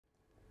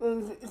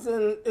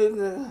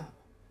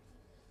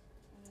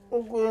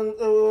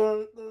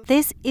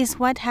This is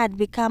what had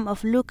become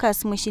of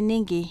Lucas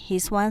Mushiningi.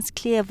 His once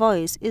clear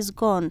voice is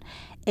gone.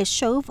 A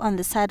shove on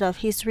the side of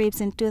his ribs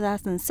in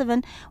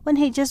 2007 when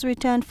he just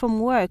returned from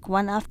work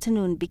one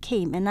afternoon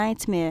became a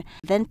nightmare.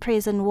 Then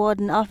prison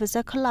warden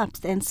officer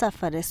collapsed and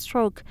suffered a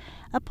stroke.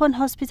 Upon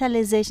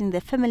hospitalization, the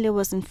family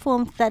was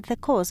informed that the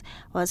cause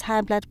was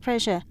high blood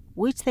pressure,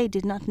 which they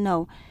did not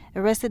know.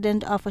 A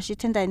resident of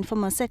Oshitenda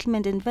informal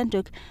settlement in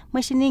Windhoek,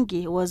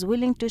 Mushiningi was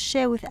willing to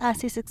share with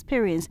us his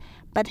experience,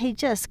 but he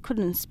just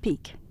couldn't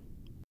speak.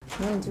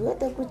 At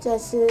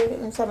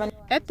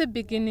the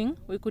beginning,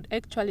 we could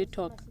actually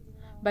talk,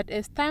 but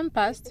as time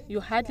passed, you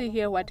hardly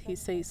hear what he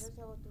says.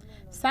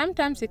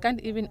 Sometimes he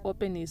can't even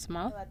open his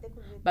mouth,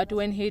 but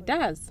when he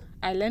does,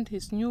 I learned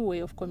his new way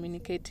of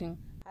communicating.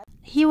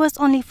 He was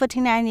only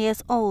 49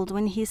 years old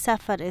when he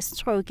suffered a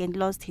stroke and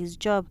lost his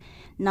job.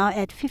 Now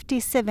at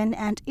 57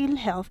 and ill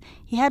health,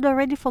 he had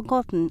already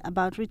forgotten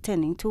about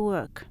returning to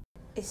work.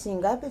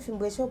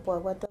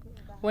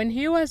 When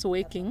he was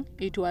working,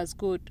 it was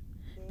good,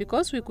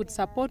 because we could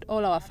support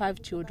all our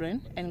 5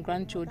 children and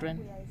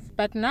grandchildren.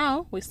 But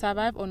now we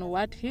survive on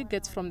what he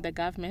gets from the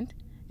government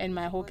and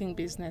my hawking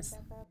business.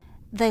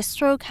 The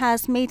stroke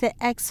has made the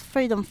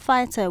ex-freedom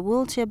fighter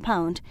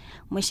wheelchair-bound.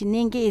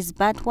 Mushiningi is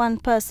but one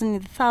person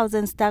in the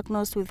thousands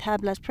diagnosed with high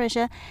blood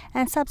pressure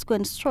and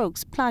subsequent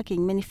strokes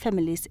plaguing many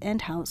families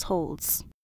and households.